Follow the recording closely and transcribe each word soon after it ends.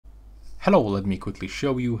Hello, let me quickly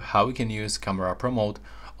show you how we can use Camera Pro Mode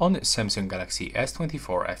on Samsung Galaxy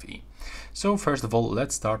S24 FE. So first of all,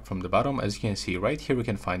 let's start from the bottom. As you can see right here, we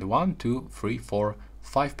can find 1, 2, 3, 4,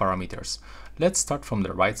 5 parameters. Let's start from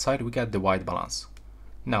the right side. We got the white balance.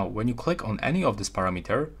 Now, when you click on any of this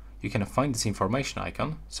parameter, you can find this information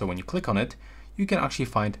icon. So when you click on it, you can actually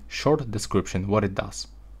find short description, what it does.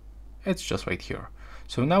 It's just right here.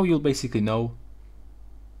 So now you'll basically know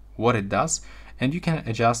what it does, and you can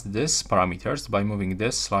adjust these parameters by moving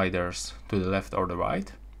these sliders to the left or the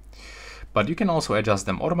right, but you can also adjust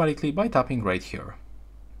them automatically by tapping right here.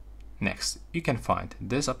 Next, you can find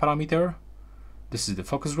this parameter. This is the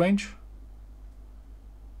focus range.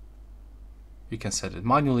 You can set it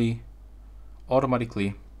manually,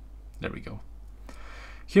 automatically. There we go.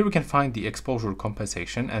 Here we can find the exposure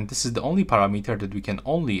compensation, and this is the only parameter that we can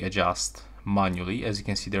only adjust manually. As you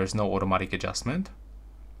can see, there is no automatic adjustment.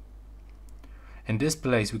 In this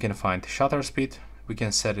place we can find shutter speed. We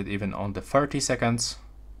can set it even on the 30 seconds,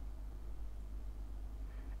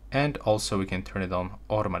 and also we can turn it on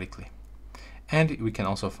automatically, and we can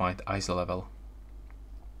also find ISO level.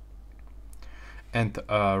 And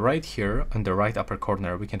right here in the right upper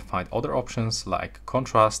corner we can find other options like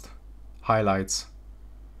contrast, highlights,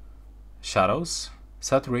 shadows,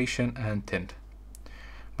 saturation and tint.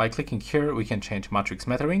 By clicking here we can change matrix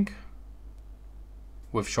metering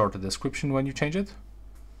with short description when you change it.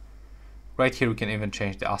 Right here we can even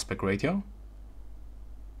change the aspect ratio.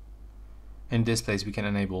 In this place we can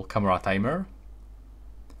enable camera timer.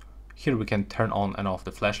 Here we can turn on and off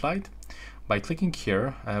the flashlight. By clicking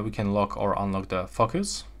here we can lock or unlock the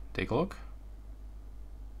focus. Take a look.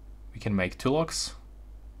 We can make 2 locks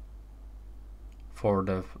for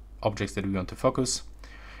the objects that we want to focus.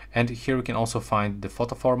 And here we can also find the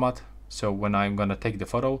photo format. So when I'm gonna take the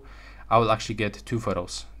photo, I will actually get 2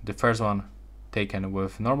 photos. The first one taken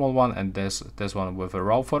with normal one, and this one with a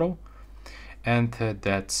raw photo. And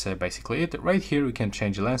that's basically it. Right here we can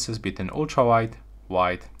change lenses between ultra wide,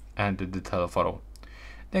 wide and the telephoto.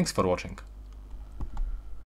 Thanks for watching.